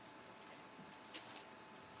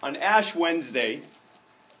On Ash Wednesday,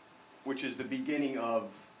 which is the beginning of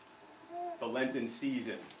the Lenten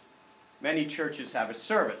season, many churches have a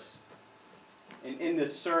service. And in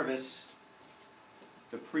this service,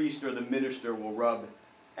 the priest or the minister will rub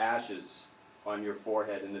ashes on your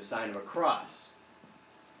forehead in the sign of a cross.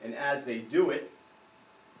 And as they do it,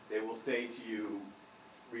 they will say to you,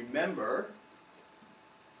 remember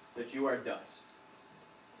that you are dust,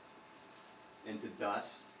 and to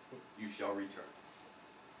dust you shall return.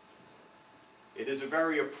 It is a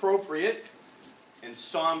very appropriate and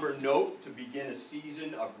somber note to begin a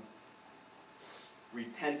season of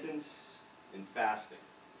repentance and fasting.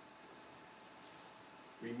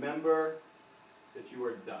 Remember that you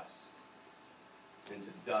are dust, and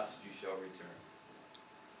to dust you shall return.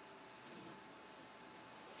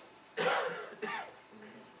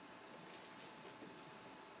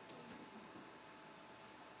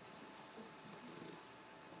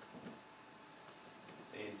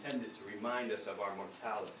 They intended to remind us of our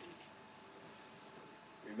mortality.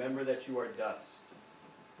 Remember that you are dust,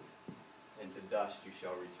 and to dust you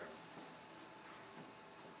shall return.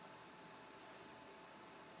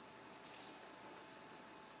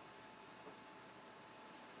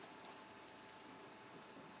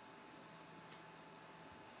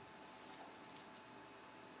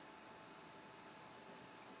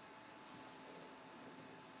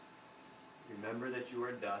 Remember that you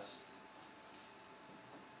are dust,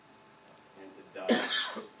 and to dust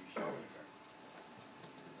you shall return.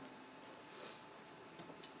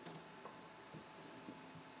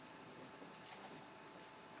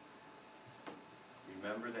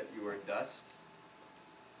 Remember that you are dust,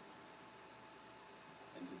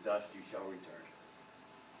 and to dust you shall return.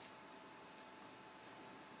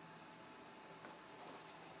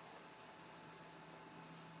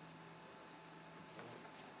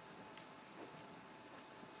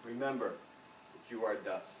 Remember that you are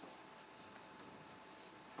dust,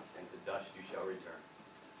 and to dust you shall return.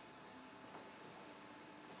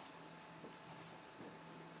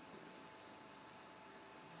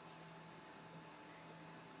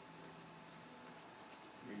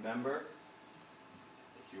 Remember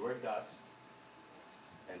that you are dust,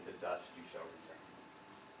 and to dust you shall return.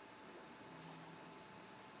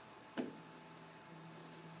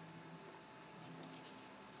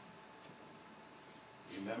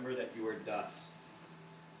 Remember that you are dust,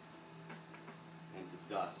 and to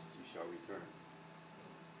dust you shall return.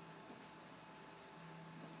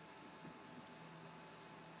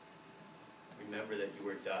 Remember that you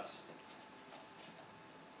are dust,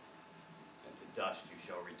 and to dust you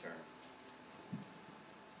shall return.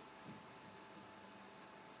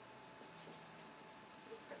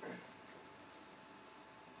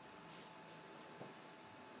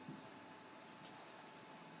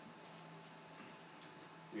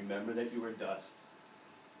 Remember that you are dust,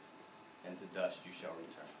 and to dust you shall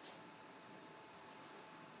return.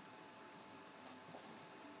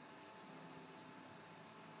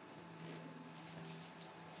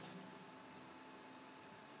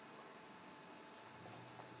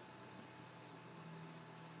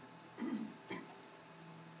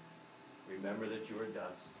 Remember that you are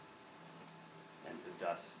dust, and to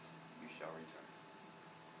dust you shall return.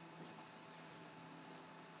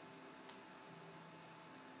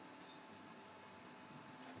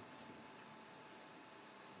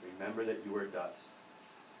 Remember that you are dust,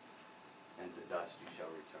 and to dust you shall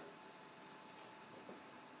return.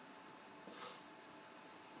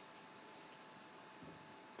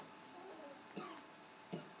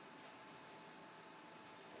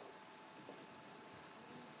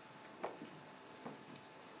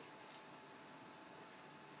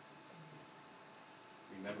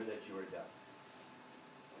 Remember that you are dust,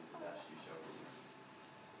 and to dust you shall return.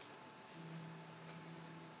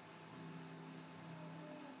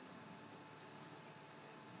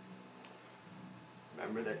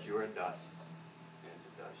 Remember that you are dust, and to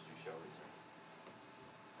dust you shall return.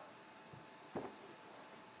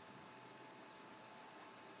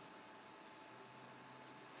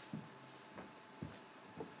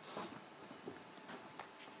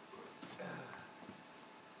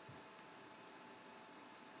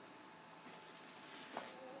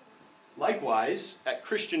 Likewise, at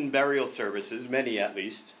Christian burial services, many at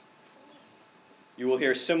least, you will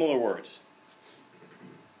hear similar words.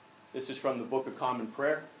 This is from the Book of Common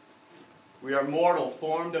Prayer. We are mortal,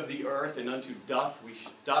 formed of the earth, and unto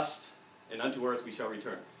dust, and unto earth we shall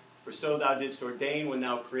return. For so thou didst ordain when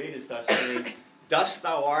thou createdst us, saying, dust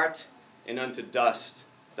thou art, and unto dust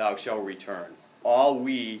thou shalt return. All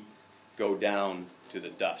we go down to the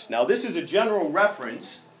dust. Now this is a general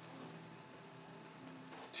reference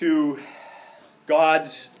to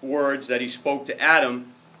God's words that he spoke to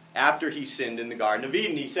Adam after he sinned in the Garden of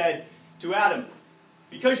Eden. He said to Adam,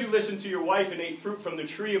 "Because you listened to your wife and ate fruit from the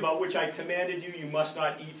tree about which I commanded you, you must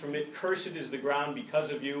not eat from it. Cursed is the ground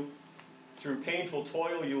because of you. Through painful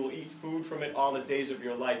toil you will eat food from it all the days of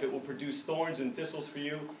your life. It will produce thorns and thistles for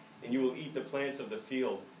you, and you will eat the plants of the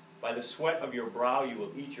field. By the sweat of your brow you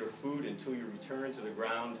will eat your food until you return to the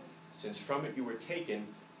ground, since from it you were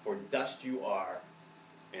taken, for dust you are,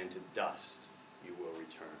 and to dust you will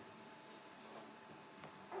return."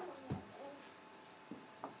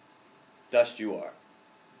 Dust you are,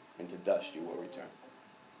 and to dust you will return.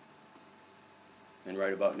 And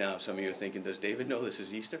right about now, some of you are thinking, does David know this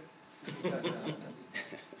is Easter?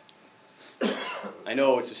 I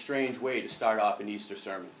know it's a strange way to start off an Easter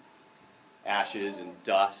sermon. Ashes and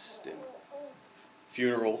dust and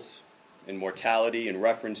funerals and mortality and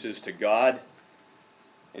references to God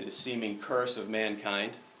and the seeming curse of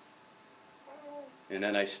mankind. And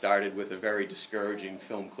then I started with a very discouraging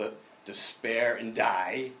film clip, "Despair and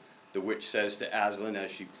die," the witch says to Aslan as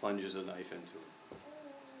she plunges a knife into it.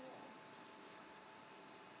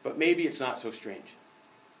 But maybe it's not so strange.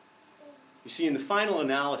 You see, in the final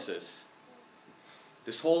analysis,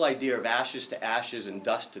 this whole idea of ashes to ashes and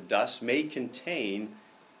dust to dust may contain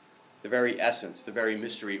the very essence, the very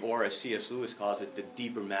mystery, or as C.S. Lewis calls it, the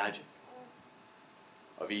deeper magic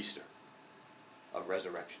of Easter, of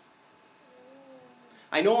resurrection.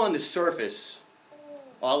 I know on the surface,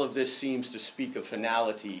 all of this seems to speak of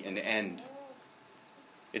finality and end.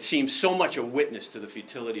 It seems so much a witness to the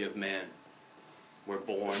futility of man. We're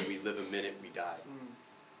born, we live a minute, we die.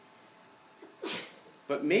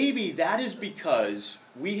 But maybe that is because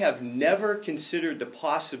we have never considered the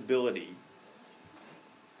possibility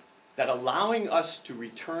that allowing us to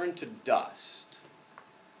return to dust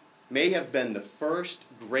may have been the first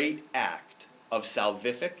great act of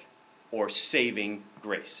salvific or saving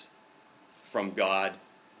grace from God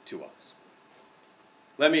to us.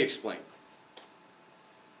 Let me explain.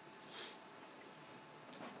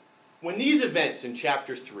 When these events in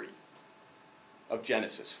chapter 3 of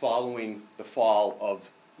Genesis, following the fall of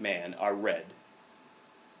man, are read,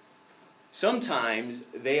 sometimes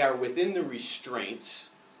they are within the restraints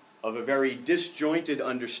of a very disjointed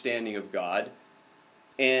understanding of God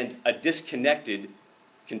and a disconnected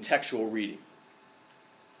contextual reading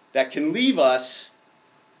that can leave us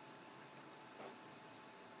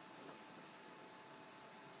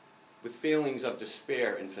with feelings of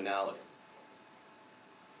despair and finality.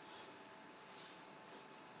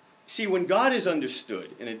 See, when God is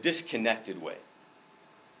understood in a disconnected way,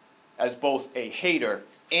 as both a hater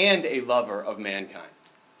and a lover of mankind,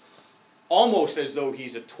 almost as though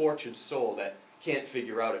he's a tortured soul that can't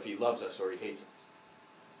figure out if he loves us or he hates us,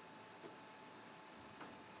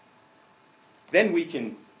 then we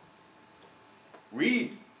can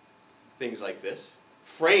read things like this,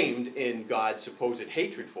 framed in God's supposed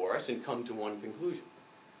hatred for us, and come to one conclusion.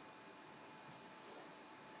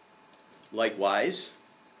 Likewise,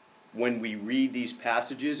 when we read these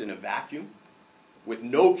passages in a vacuum, with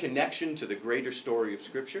no connection to the greater story of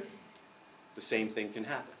Scripture, the same thing can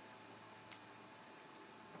happen.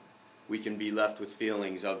 We can be left with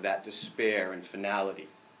feelings of that despair and finality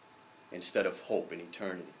instead of hope and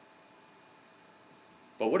eternity.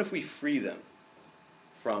 But what if we free them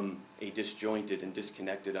from a disjointed and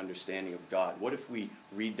disconnected understanding of God? What if we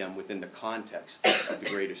read them within the context of the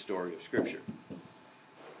greater story of Scripture?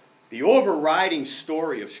 The overriding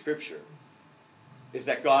story of Scripture is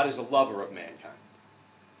that God is a lover of mankind.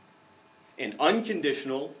 An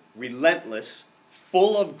unconditional, relentless,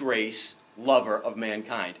 full of grace lover of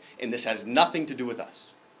mankind. And this has nothing to do with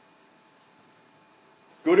us.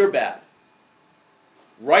 Good or bad,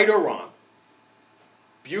 right or wrong,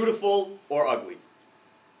 beautiful or ugly,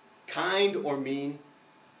 kind or mean,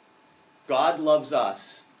 God loves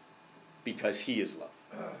us because He is love.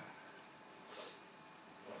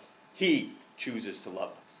 He chooses to love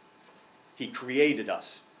us. He created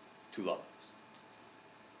us to love us.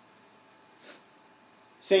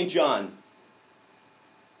 St. John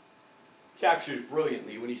captured it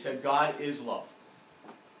brilliantly when he said, God is love.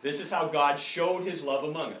 This is how God showed His love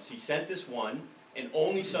among us. He sent this one and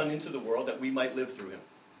only Son into the world that we might live through Him.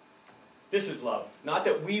 This is love. Not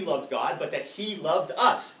that we loved God, but that He loved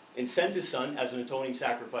us and sent His Son as an atoning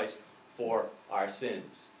sacrifice for our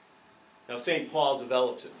sins. Now, St. Paul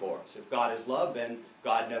develops it for us. If God is love, then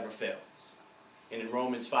God never fails. And in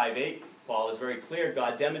Romans 5:8, Paul is very clear.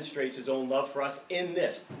 God demonstrates His own love for us in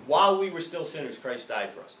this. While we were still sinners, Christ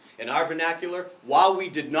died for us. In our vernacular, while we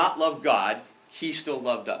did not love God, He still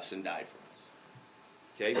loved us and died for us.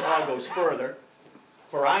 Okay, Paul goes further.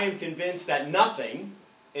 For I am convinced that nothing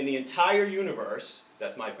in the entire universe,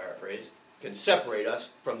 that's my paraphrase, can separate us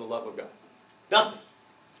from the love of God. Nothing.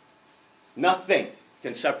 Nothing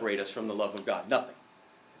can separate us from the love of God. Nothing.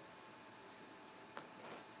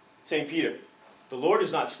 St. Peter, the Lord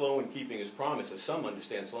is not slow in keeping his promise, as some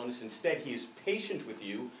understand slowness. Instead, he is patient with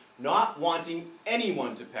you, not wanting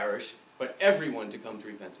anyone to perish, but everyone to come to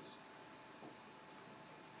repentance.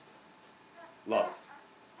 Love.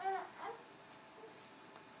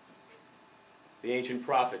 The ancient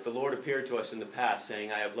prophet, the Lord appeared to us in the past,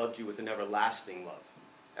 saying, I have loved you with an everlasting love.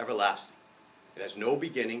 Everlasting. It has no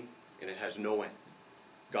beginning, and it has no end.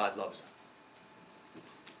 God loves us.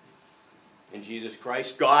 In Jesus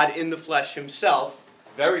Christ, God in the flesh himself,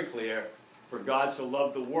 very clear, for God so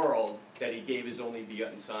loved the world that he gave his only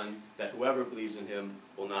begotten Son, that whoever believes in him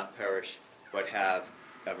will not perish, but have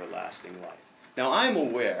everlasting life. Now, I'm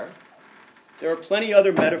aware there are plenty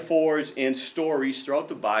other metaphors and stories throughout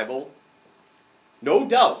the Bible, no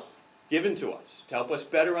doubt, given to us to help us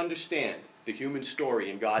better understand the human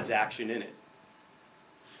story and God's action in it,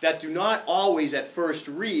 that do not always at first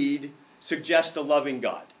read suggest a loving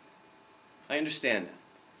God. I understand that.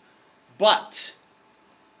 But,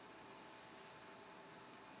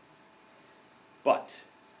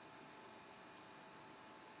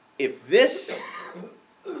 if this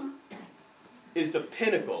is the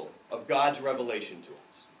pinnacle of God's revelation to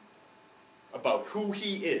us about who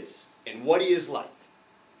he is and what he is like,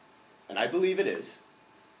 and I believe it is,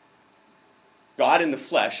 God in the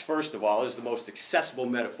flesh, first of all, is the most accessible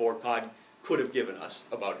metaphor God could have given us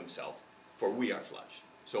about himself, for we are flesh.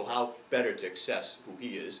 So how better to access who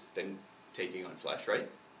he is than taking on flesh, right?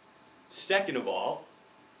 Second of all,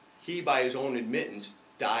 he, by his own admittance,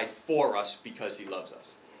 died for us because he loves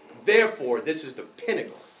us. Therefore, this is the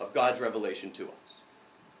pinnacle of God's revelation to us.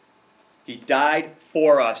 He died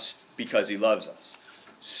for us because he loves us.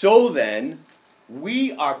 So then,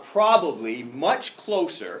 we are probably much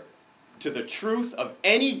closer to the truth of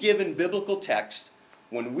any given biblical text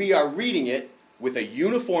when we are reading it with a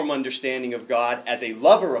uniform understanding of God as a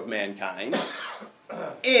lover of mankind,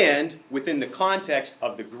 and within the context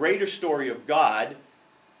of the greater story of God,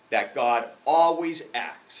 that God always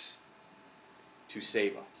acts to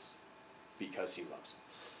save us because he loves us.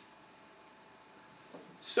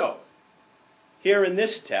 So, here in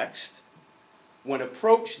this text, when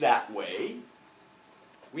approached that way,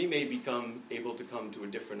 we may become able to come to a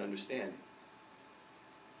different understanding.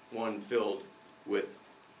 One filled with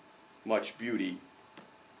much beauty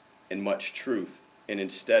and much truth, and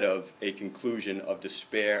instead of a conclusion of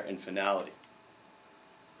despair and finality.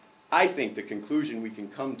 I think the conclusion we can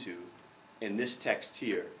come to in this text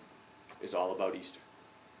here is all about Easter.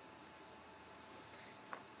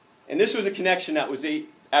 And this was a connection that was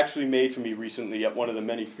actually made for me recently at one of the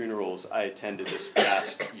many funerals I attended this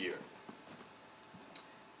past year.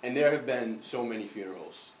 And there have been so many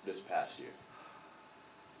funerals this past year.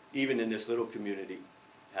 Even in this little community.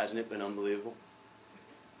 Hasn't it been unbelievable?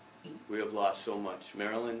 We have lost so much.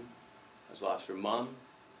 Marilyn has lost her mom,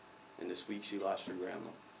 and this week she lost her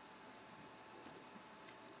grandma.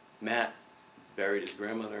 Matt buried his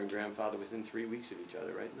grandmother and grandfather within 3 weeks of each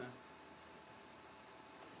other right now.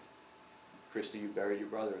 Christy, you buried your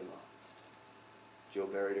brother-in-law. Jill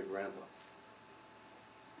buried her grandpa.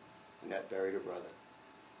 Annette buried her brother.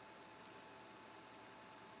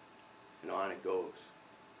 And on it goes.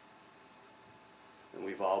 And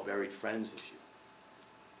we've all buried friends this year.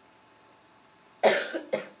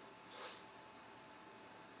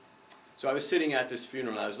 So I was sitting at this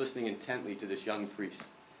funeral, and I was listening intently to this young priest.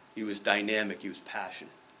 He was dynamic, he was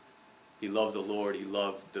passionate. He loved the Lord, he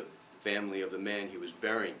loved the family of the man he was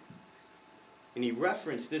burying. And he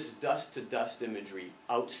referenced this dust-to-dust imagery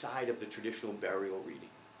outside of the traditional burial reading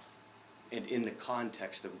and in the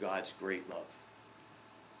context of God's great love.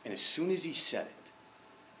 And as soon as he said it,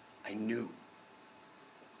 I knew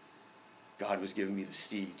God was giving me the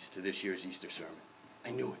seeds to this year's Easter sermon. I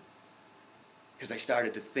knew it. Because I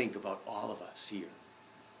started to think about all of us here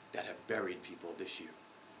that have buried people this year.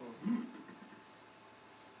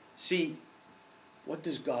 See, what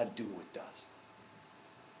does God do with dust?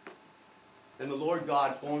 Then the Lord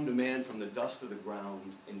God formed a man from the dust of the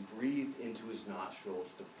ground and breathed into his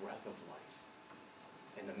nostrils the breath of life.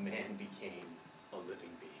 And the man became a living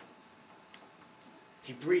being.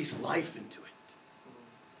 He breathes life into it.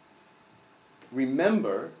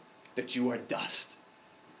 Remember that you are dust,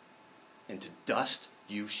 and to dust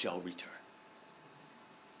you shall return.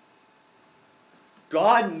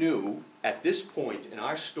 God knew at this point in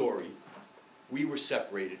our story we were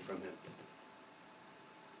separated from him.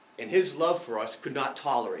 And his love for us could not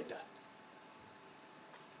tolerate that.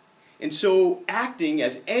 And so, acting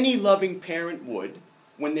as any loving parent would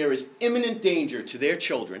when there is imminent danger to their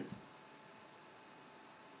children,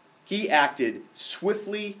 he acted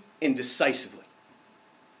swiftly and decisively.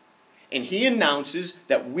 And he announces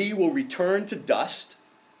that we will return to dust.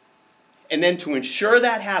 And then to ensure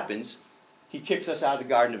that happens, he kicks us out of the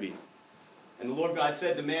Garden of Eden. And the Lord God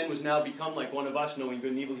said, the man was now become like one of us, knowing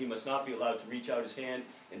good and evil. He must not be allowed to reach out his hand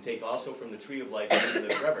and take also from the tree of life and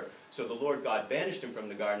live forever. So the Lord God banished him from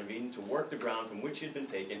the Garden of Eden to work the ground from which he had been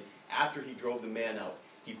taken after he drove the man out.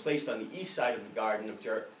 He placed on the east side of the Garden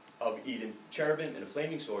of Eden cherubim and a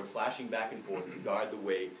flaming sword flashing back and forth to guard the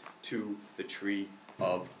way to the tree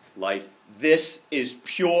of life. This is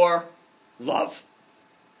pure love.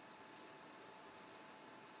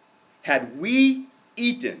 Had we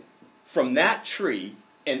eaten from that tree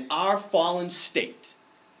in our fallen state,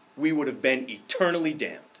 we would have been eternally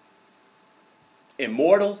damned.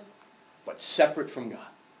 Immortal, but separate from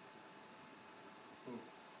God.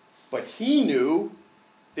 But he knew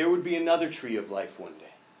there would be another tree of life one day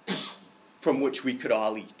from which we could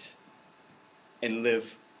all eat and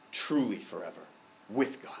live truly forever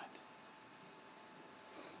with God.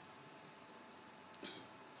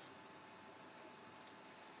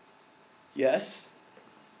 Yes,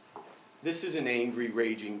 this is an angry,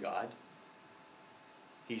 raging God.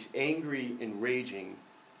 He's angry and raging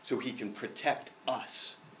so he can protect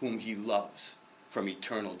us, whom he loves, from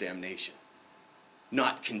eternal damnation,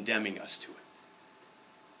 not condemning us to it.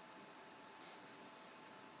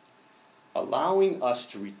 Allowing us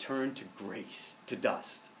to return to grace, to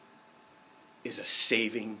dust, is a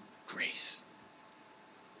saving grace.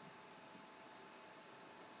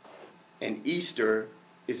 And Easter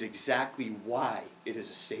is exactly why it is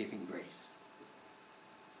a saving grace.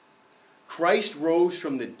 Christ rose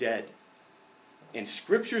from the dead, and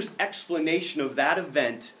Scripture's explanation of that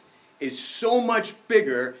event is so much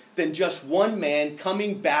bigger than just one man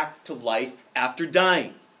coming back to life after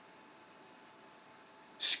dying.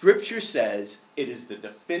 Scripture says it is the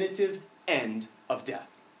definitive end of death.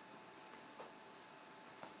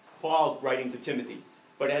 Paul, writing to Timothy,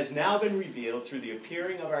 but it has now been revealed through the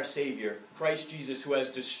appearing of our Savior, Christ Jesus, who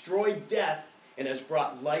has destroyed death and has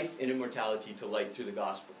brought life and immortality to light through the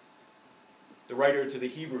gospel. The writer to the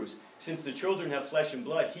Hebrews, since the children have flesh and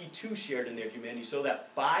blood, he too shared in their humanity, so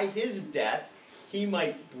that by his death he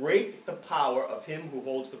might break the power of him who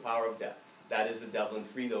holds the power of death. That is the devil, and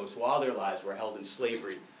free those who all their lives were held in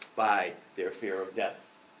slavery by their fear of death.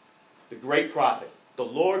 The great prophet, the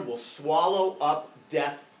Lord will swallow up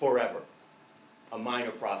death forever. A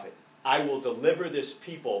minor prophet, I will deliver this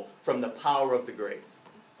people from the power of the grave.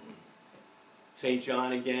 St.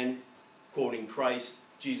 John again, quoting Christ,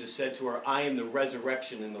 Jesus said to her, I am the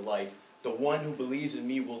resurrection and the life. The one who believes in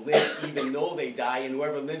me will live even though they die, and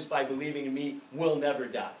whoever lives by believing in me will never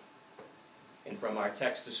die. And from our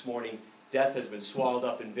text this morning, death has been swallowed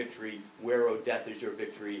up in victory. Where, O death, is your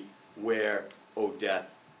victory? Where, O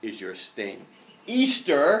death, is your sting?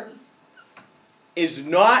 Easter is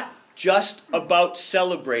not just about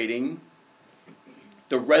celebrating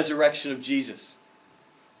the resurrection of Jesus.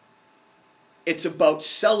 It's about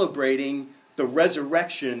celebrating the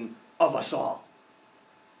resurrection of us all.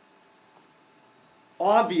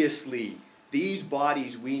 Obviously, these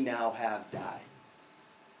bodies we now have died.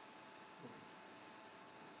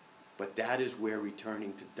 But that is where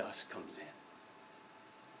returning to dust comes in.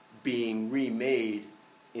 Being remade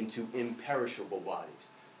into imperishable bodies.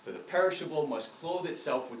 For the perishable must clothe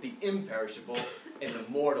itself with the imperishable, and the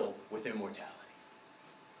mortal with immortality.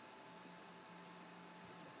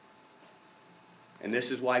 And this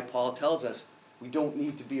is why Paul tells us we don't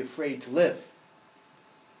need to be afraid to live.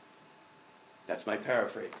 That's my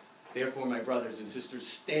paraphrase. Therefore, my brothers and sisters,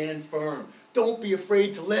 stand firm. Don't be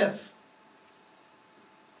afraid to live.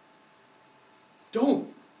 Don't.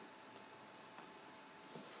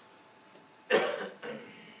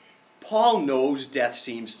 Paul knows death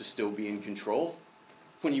seems to still be in control.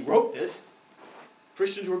 When he wrote this,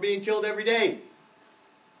 Christians were being killed every day.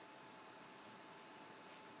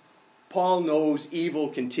 Paul knows evil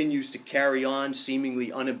continues to carry on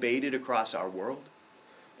seemingly unabated across our world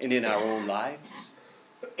and in our own lives.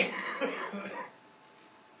 But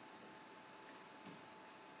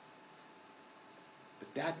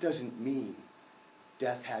that doesn't mean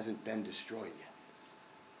death hasn't been destroyed yet.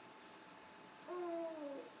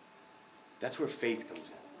 That's where faith comes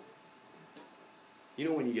in. You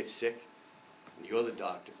know when you get sick and you go to the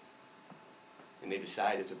doctor and they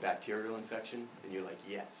decide it's a bacterial infection and you're like,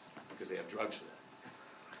 yes, because they have drugs for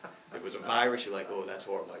that. If it was a virus, you're like, oh, that's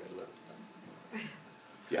horrible, I gotta live with it.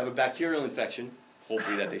 You have a bacterial infection,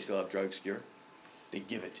 hopefully that they still have drugs cure, they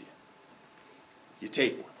give it to you. You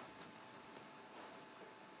take one.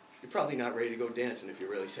 You're probably not ready to go dancing if you're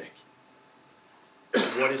really sick.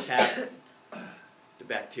 What has happened? The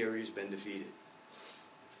bacteria has been defeated.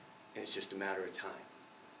 And it's just a matter of time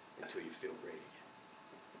until you feel great again.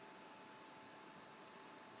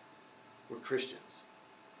 We're Christians.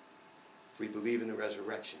 If we believe in the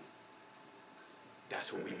resurrection,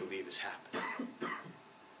 that's what we believe has happened.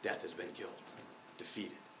 Death has been killed,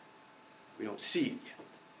 defeated. We don't see it yet,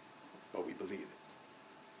 but we believe it.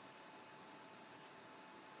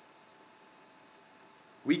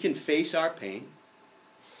 We can face our pain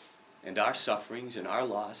and our sufferings and our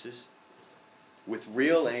losses with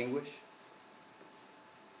real anguish,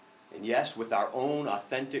 and yes, with our own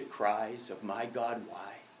authentic cries of, my God,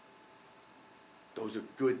 why? Those are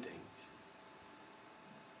good things.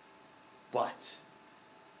 But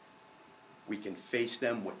we can face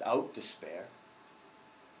them without despair,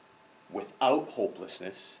 without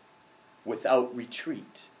hopelessness, without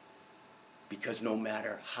retreat. Because no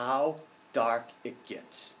matter how dark it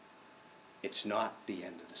gets, it's not the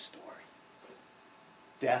end of the story.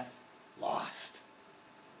 Death lost.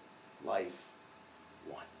 Life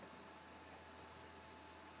won.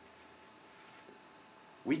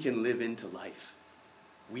 We can live into life.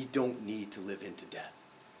 We don't need to live into death.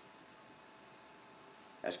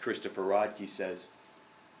 As Christopher Rodke says,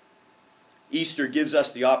 Easter gives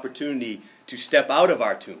us the opportunity to step out of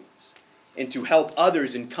our tombs and to help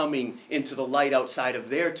others in coming into the light outside of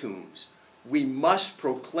their tombs. We must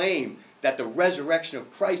proclaim that the resurrection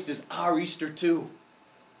of Christ is our Easter too.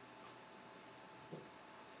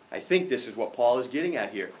 I think this is what Paul is getting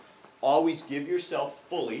at here. Always give yourself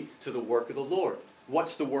fully to the work of the Lord.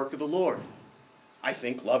 What's the work of the Lord? I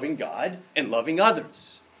think loving God and loving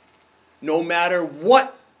others. No matter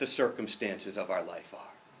what the circumstances of our life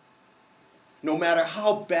are. No matter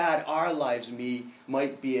how bad our lives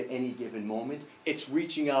might be at any given moment, it's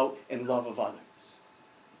reaching out in love of others.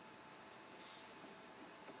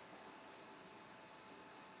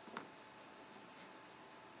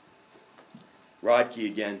 Rodke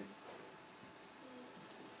again.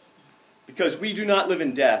 Because we do not live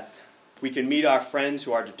in death, we can meet our friends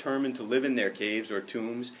who are determined to live in their caves or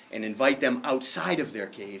tombs and invite them outside of their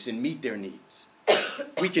caves and meet their needs.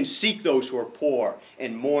 We can seek those who are poor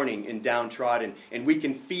and mourning and downtrodden, and we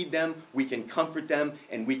can feed them, we can comfort them,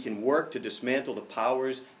 and we can work to dismantle the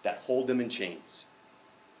powers that hold them in chains.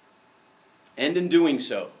 And in doing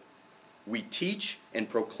so, we teach and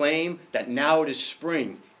proclaim that now it is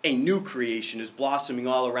spring. A new creation is blossoming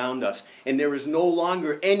all around us, and there is no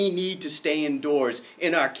longer any need to stay indoors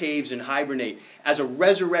in our caves and hibernate. As a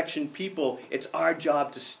resurrection people, it's our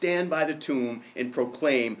job to stand by the tomb and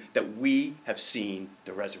proclaim that we have seen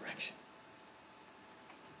the resurrection.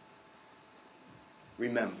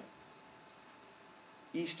 Remember,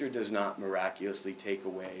 Easter does not miraculously take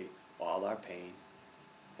away all our pain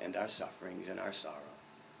and our sufferings and our sorrow.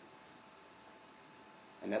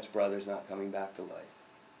 And that's brothers not coming back to life.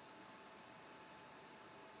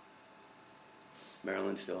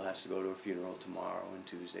 Marilyn still has to go to a funeral tomorrow and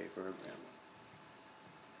Tuesday for her grandma.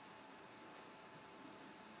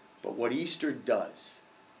 But what Easter does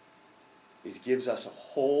is gives us a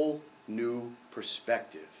whole new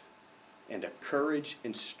perspective and a courage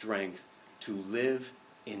and strength to live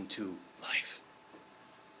into life.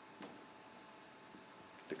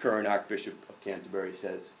 The current Archbishop of Canterbury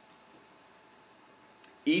says,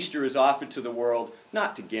 Easter is offered to the world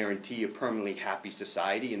not to guarantee a permanently happy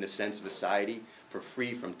society in the sense of a society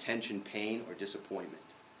free from tension, pain, or disappointment,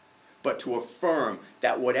 but to affirm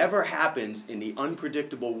that whatever happens in the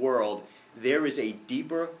unpredictable world, there is a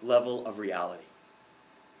deeper level of reality.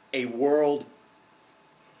 A world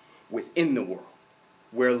within the world,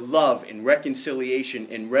 where love and reconciliation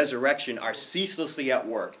and resurrection are ceaselessly at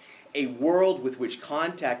work. A world with which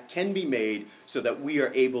contact can be made so that we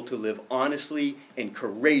are able to live honestly and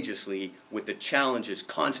courageously with the challenges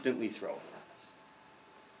constantly thrown at us.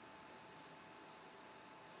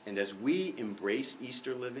 And as we embrace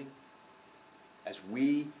Easter living, as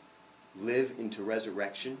we live into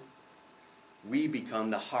resurrection, we become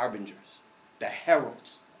the harbingers, the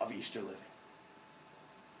heralds of Easter living.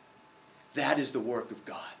 That is the work of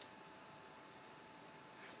God.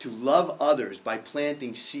 To love others by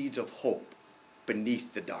planting seeds of hope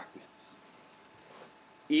beneath the darkness.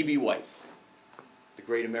 E.B. White, the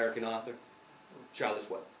great American author, Charles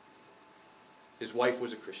White. His wife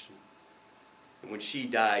was a Christian. And when she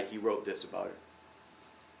died, he wrote this about her.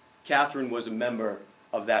 Catherine was a member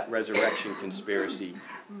of that resurrection conspiracy,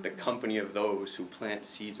 the company of those who plant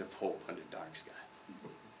seeds of hope under dark sky.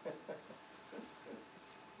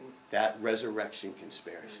 That resurrection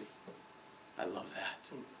conspiracy. I love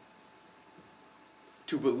that.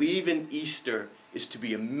 To believe in Easter is to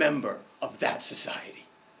be a member of that society.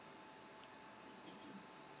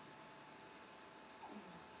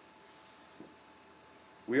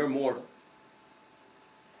 We are mortal,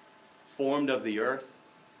 formed of the earth,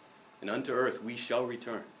 and unto earth we shall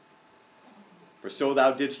return. For so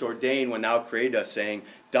thou didst ordain when thou created us, saying,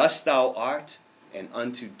 Dust thou art, and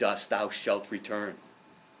unto dust thou shalt return.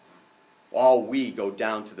 All we go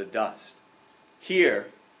down to the dust. Here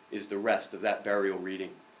is the rest of that burial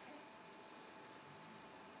reading.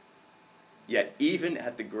 Yet even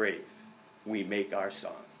at the grave, we make our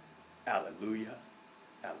song. Alleluia,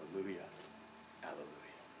 alleluia, alleluia.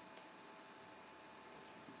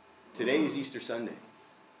 Today is Easter Sunday.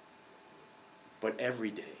 But every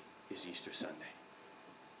day is Easter Sunday.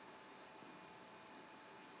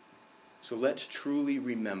 So let's truly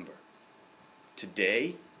remember,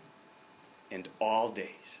 today and all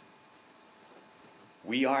days,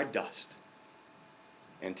 we are dust,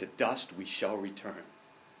 and to dust we shall return.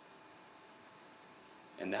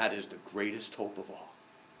 And that is the greatest hope of all.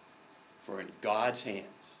 For in God's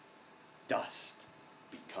hands, dust